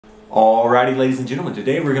Alrighty, ladies and gentlemen,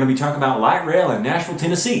 today we're going to be talking about light rail in Nashville,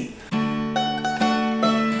 Tennessee.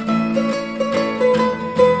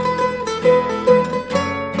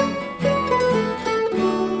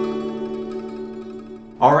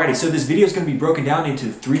 Alrighty, so this video is going to be broken down into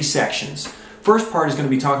three sections. First part is going to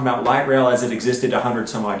be talking about light rail as it existed 100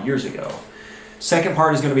 some odd years ago. Second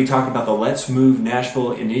part is going to be talking about the Let's Move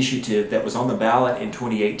Nashville initiative that was on the ballot in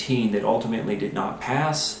 2018 that ultimately did not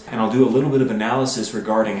pass. And I'll do a little bit of analysis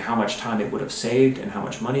regarding how much time it would have saved and how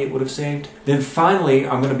much money it would have saved. Then finally,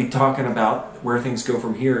 I'm going to be talking about where things go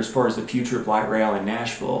from here as far as the future of light rail in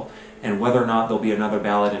Nashville and whether or not there'll be another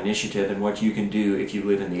ballot initiative and what you can do if you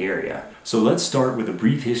live in the area. So let's start with a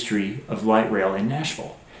brief history of light rail in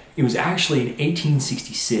Nashville. It was actually in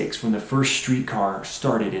 1866 when the first streetcar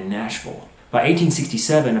started in Nashville. By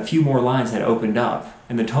 1867, a few more lines had opened up,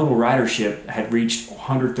 and the total ridership had reached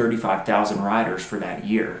 135,000 riders for that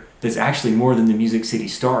year. That's actually more than the Music City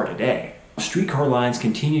Star today. Streetcar lines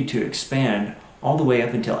continued to expand all the way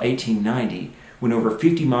up until 1890, when over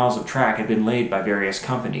 50 miles of track had been laid by various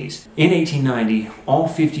companies. In 1890, all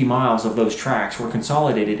 50 miles of those tracks were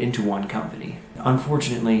consolidated into one company.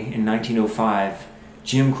 Unfortunately, in 1905,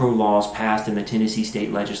 Jim Crow laws passed in the Tennessee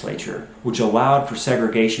State Legislature, which allowed for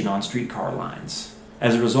segregation on streetcar lines.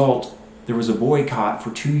 As a result, there was a boycott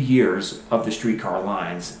for 2 years of the streetcar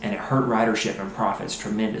lines, and it hurt ridership and profits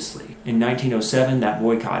tremendously. In 1907, that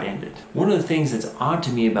boycott ended. One of the things that's odd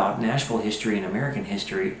to me about Nashville history and American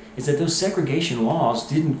history is that those segregation laws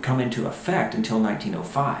didn't come into effect until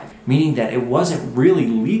 1905, meaning that it wasn't really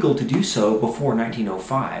legal to do so before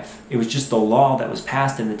 1905. It was just the law that was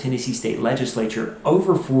passed in the Tennessee State Legislature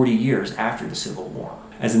over 40 years after the Civil War.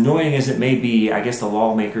 As annoying as it may be, I guess the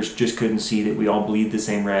lawmakers just couldn't see that we all bleed the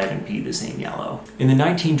same red and pee the same yellow. In the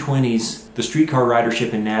 1920s, the streetcar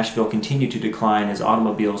ridership in Nashville continued to decline as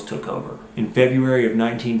automobiles took over. In February of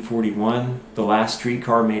 1941, the last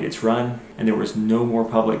streetcar made its run, and there was no more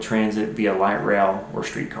public transit via light rail or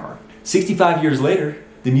streetcar. 65 years later,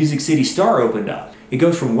 the Music City Star opened up. It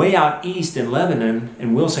goes from way out east in Lebanon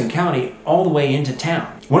and Wilson County all the way into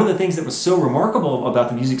town. One of the things that was so remarkable about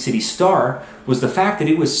the Music City Star was the fact that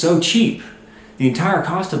it was so cheap. The entire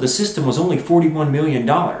cost of the system was only $41 million.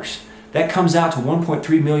 That comes out to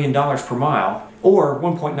 $1.3 million per mile, or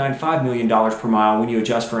 $1.95 million per mile when you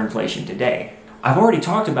adjust for inflation today. I've already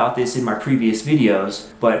talked about this in my previous videos,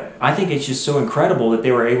 but I think it's just so incredible that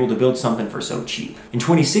they were able to build something for so cheap. In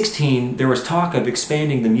 2016, there was talk of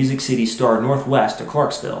expanding the Music City Star northwest to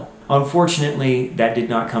Clarksville. Unfortunately, that did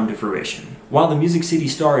not come to fruition. While the Music City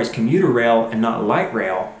Star is commuter rail and not light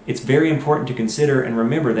rail, it's very important to consider and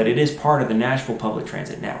remember that it is part of the Nashville Public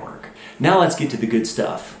Transit Network. Now let's get to the good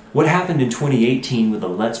stuff. What happened in 2018 with the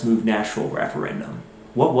Let's Move Nashville referendum?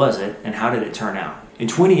 What was it and how did it turn out? In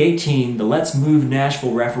 2018, the Let's Move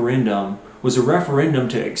Nashville referendum was a referendum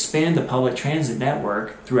to expand the public transit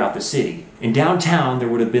network throughout the city. In downtown, there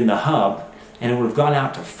would have been the hub, and it would have gone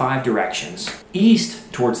out to 5 directions.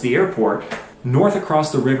 East towards the airport, north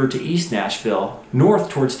across the river to East Nashville, north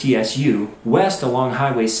towards TSU, west along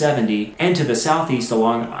Highway 70, and to the southeast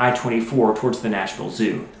along I-24 towards the Nashville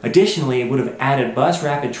Zoo. Additionally, it would have added bus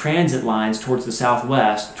rapid transit lines towards the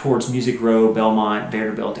southwest, towards Music Row, Belmont,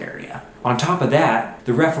 Vanderbilt area. On top of that,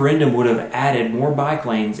 the referendum would have added more bike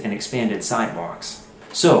lanes and expanded sidewalks.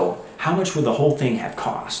 So, how much would the whole thing have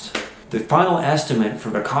cost? The final estimate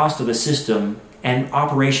for the cost of the system and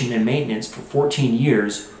operation and maintenance for 14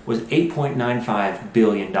 years was $8.95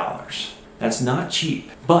 billion. That's not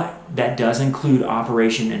cheap, but that does include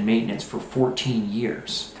operation and maintenance for 14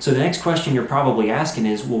 years. So the next question you're probably asking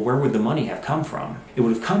is, well, where would the money have come from? It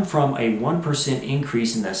would have come from a 1%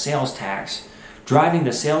 increase in the sales tax, driving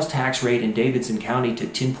the sales tax rate in Davidson County to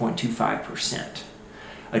 10.25%.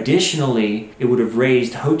 Additionally, it would have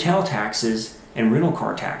raised hotel taxes and rental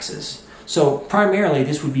car taxes. So primarily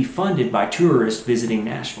this would be funded by tourists visiting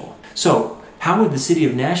Nashville. So how would the city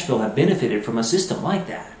of Nashville have benefited from a system like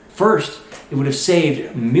that? First, it would have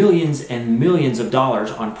saved millions and millions of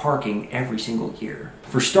dollars on parking every single year.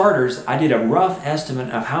 For starters, I did a rough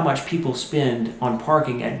estimate of how much people spend on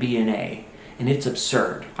parking at B&A, and it's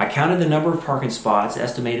absurd. I counted the number of parking spots,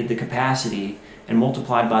 estimated the capacity, and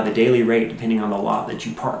multiplied by the daily rate depending on the lot that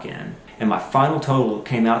you park in. And my final total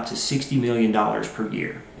came out to $60 million per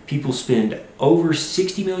year. People spend over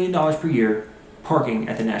 $60 million per year parking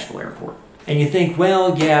at the Nashville airport. And you think,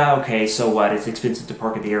 well, yeah, okay, so what? It's expensive to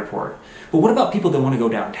park at the airport. But what about people that want to go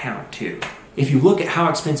downtown too? If you look at how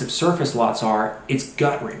expensive surface lots are, it's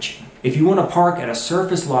gut-wrenching. If you want to park at a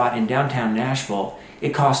surface lot in downtown Nashville,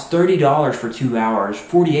 it costs $30 for 2 hours,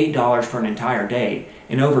 $48 for an entire day,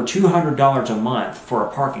 and over $200 a month for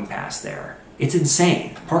a parking pass there. It's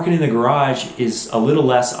insane. Parking in the garage is a little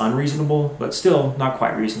less unreasonable, but still not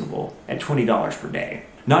quite reasonable at $20 per day.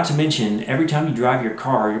 Not to mention, every time you drive your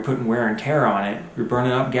car, you're putting wear and tear on it, you're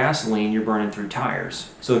burning up gasoline, you're burning through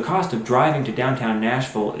tires. So the cost of driving to downtown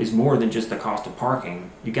Nashville is more than just the cost of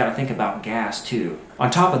parking. You gotta think about gas too.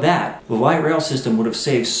 On top of that, the light rail system would have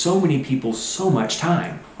saved so many people so much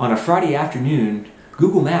time. On a Friday afternoon,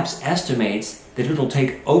 Google Maps estimates that it'll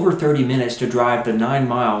take over 30 minutes to drive the 9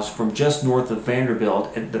 miles from just north of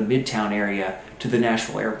Vanderbilt at the Midtown area to the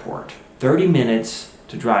Nashville airport. 30 minutes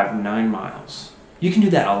to drive 9 miles. You can do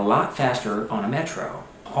that a lot faster on a metro.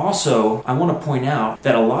 Also, I want to point out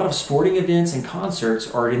that a lot of sporting events and concerts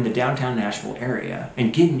are in the downtown Nashville area,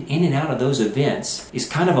 and getting in and out of those events is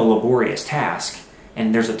kind of a laborious task,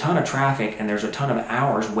 and there's a ton of traffic and there's a ton of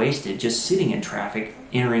hours wasted just sitting in traffic,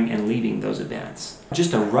 entering and leaving those events.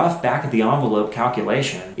 Just a rough back of the envelope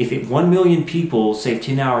calculation, if 1 million people save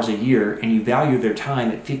 10 hours a year and you value their time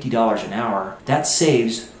at $50 an hour, that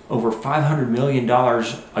saves over $500 million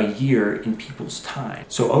a year in people's time.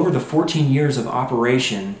 So over the 14 years of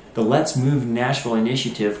operation, the Let's Move Nashville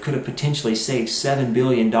initiative could have potentially saved $7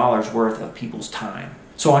 billion worth of people's time.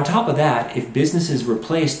 So on top of that, if businesses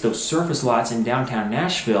replaced those surface lots in downtown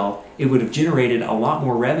Nashville, it would have generated a lot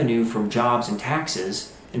more revenue from jobs and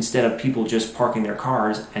taxes instead of people just parking their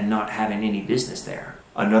cars and not having any business there.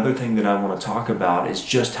 Another thing that I want to talk about is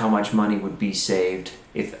just how much money would be saved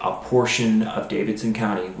if a portion of Davidson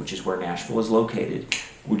County, which is where Nashville is located,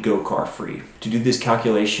 would go car-free. To do this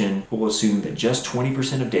calculation, we'll assume that just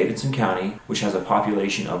 20% of Davidson County, which has a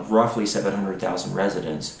population of roughly 700,000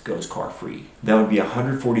 residents, goes car-free. That would be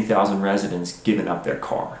 140,000 residents giving up their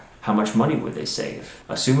car. How much money would they save?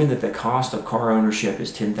 Assuming that the cost of car ownership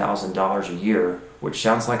is $10,000 a year, which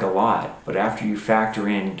sounds like a lot, but after you factor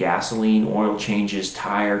in gasoline, oil changes,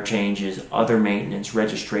 tire changes, other maintenance,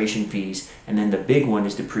 registration fees, and then the big one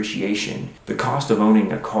is depreciation, the cost of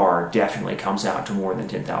owning a car definitely comes out to more than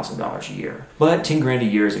 $10,000 a year. But 10 grand a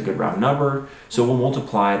year is a good round number, so we'll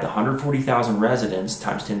multiply the 140,000 residents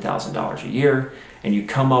times $10,000 a year, and you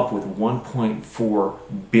come up with $1.4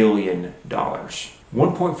 billion.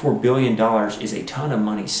 $1.4 billion is a ton of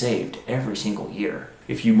money saved every single year.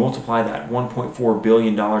 If you multiply that $1.4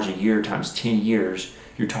 billion a year times 10 years,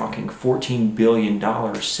 you're talking $14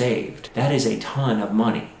 billion saved. That is a ton of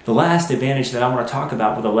money. The last advantage that I want to talk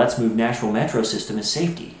about with the Let's Move Nashville metro system is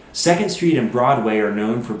safety. 2nd Street and Broadway are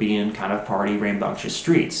known for being kind of party, rambunctious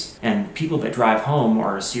streets, and people that drive home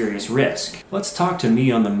are a serious risk. Let's talk to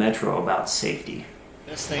me on the metro about safety.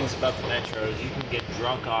 Best things about the metro is you can get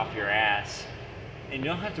drunk off your ass, and you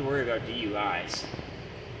don't have to worry about DUIs,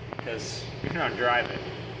 because you're not driving.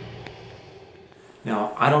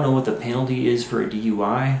 Now, I don't know what the penalty is for a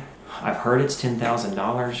DUI. I've heard it's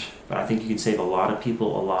 $10,000, but I think you can save a lot of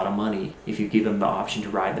people a lot of money if you give them the option to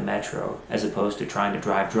ride the metro, as opposed to trying to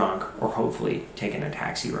drive drunk or hopefully taking a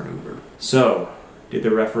taxi or an Uber. So, did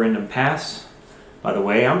the referendum pass? By the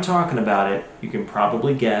way I'm talking about it, you can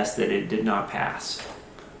probably guess that it did not pass.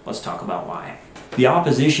 Let's talk about why. The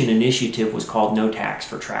opposition initiative was called No Tax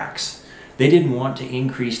for Tracks. They didn't want to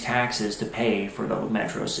increase taxes to pay for the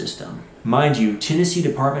metro system. Mind you, Tennessee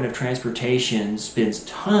Department of Transportation spends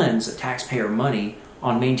tons of taxpayer money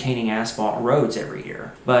on maintaining asphalt roads every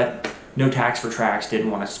year, but No Tax for Tracks didn't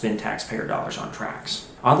want to spend taxpayer dollars on tracks.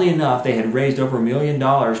 Oddly enough, they had raised over $1 million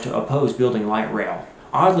to oppose building light rail.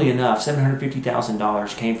 Oddly enough,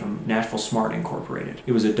 $750,000 came from Nashville Smart Incorporated.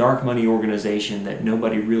 It was a dark money organization that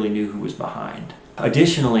nobody really knew who was behind.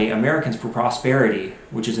 Additionally, Americans for Prosperity,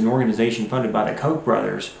 which is an organization funded by the Koch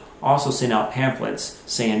brothers, also sent out pamphlets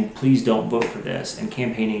saying, please don't vote for this, and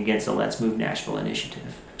campaigning against the Let's Move Nashville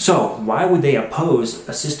initiative. So, why would they oppose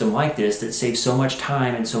a system like this that saves so much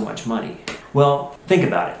time and so much money? Well, think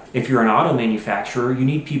about it. If you're an auto manufacturer, you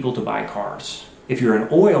need people to buy cars. If you're an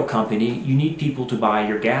oil company, you need people to buy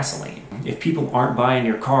your gasoline. If people aren't buying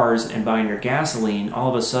your cars and buying your gasoline, all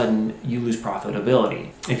of a sudden you lose profitability.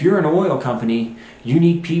 If you're an oil company, you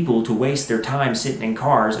need people to waste their time sitting in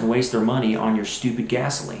cars and waste their money on your stupid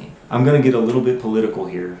gasoline. I'm going to get a little bit political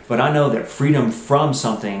here, but I know that freedom from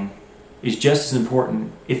something is just as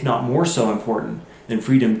important, if not more so important, than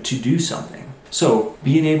freedom to do something. So,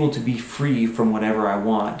 being able to be free from whatever I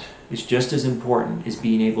want is just as important as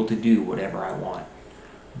being able to do whatever I want.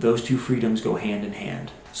 Those two freedoms go hand in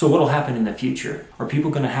hand. So what will happen in the future? Are people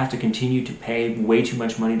going to have to continue to pay way too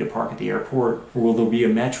much money to park at the airport? Or will there be a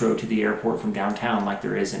metro to the airport from downtown like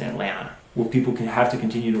there is in Atlanta? Will people have to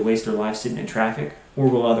continue to waste their lives sitting in traffic? Or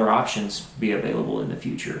will other options be available in the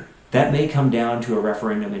future? That may come down to a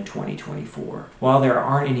referendum in 2024. While there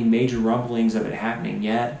aren't any major rumblings of it happening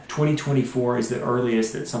yet, 2024 is the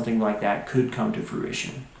earliest that something like that could come to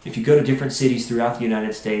fruition. If you go to different cities throughout the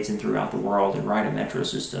United States and throughout the world and ride a metro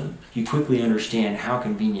system, you quickly understand how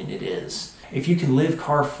convenient it is. If you can live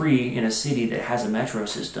car-free in a city that has a metro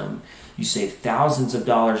system, you save thousands of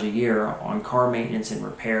dollars a year on car maintenance and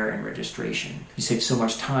repair and registration. You save so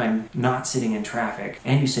much time not sitting in traffic,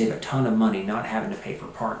 and you save a ton of money not having to pay for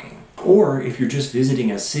parking. Or if you're just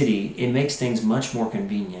visiting a city, it makes things much more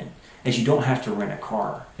convenient, as you don't have to rent a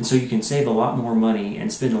car. And so you can save a lot more money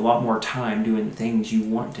and spend a lot more time doing the things you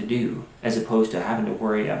want to do, as opposed to having to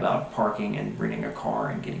worry about parking and renting a car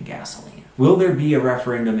and getting gasoline. Will there be a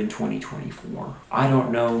referendum in 2024? I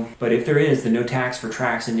don't know, but if there is, the No Tax for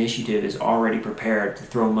Tracks initiative is already prepared to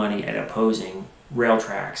throw money at opposing rail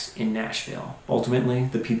tracks in Nashville. Ultimately,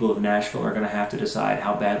 the people of Nashville are going to have to decide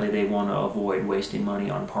how badly they want to avoid wasting money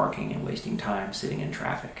on parking and wasting time sitting in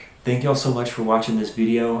traffic. Thank y'all so much for watching this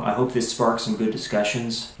video. I hope this sparks some good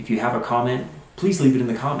discussions. If you have a comment, please leave it in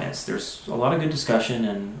the comments. There's a lot of good discussion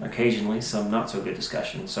and occasionally some not so good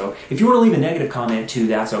discussion. So if you want to leave a negative comment too,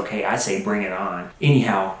 that's okay. I say bring it on.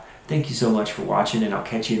 Anyhow, thank you so much for watching, and I'll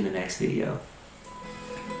catch you in the next video.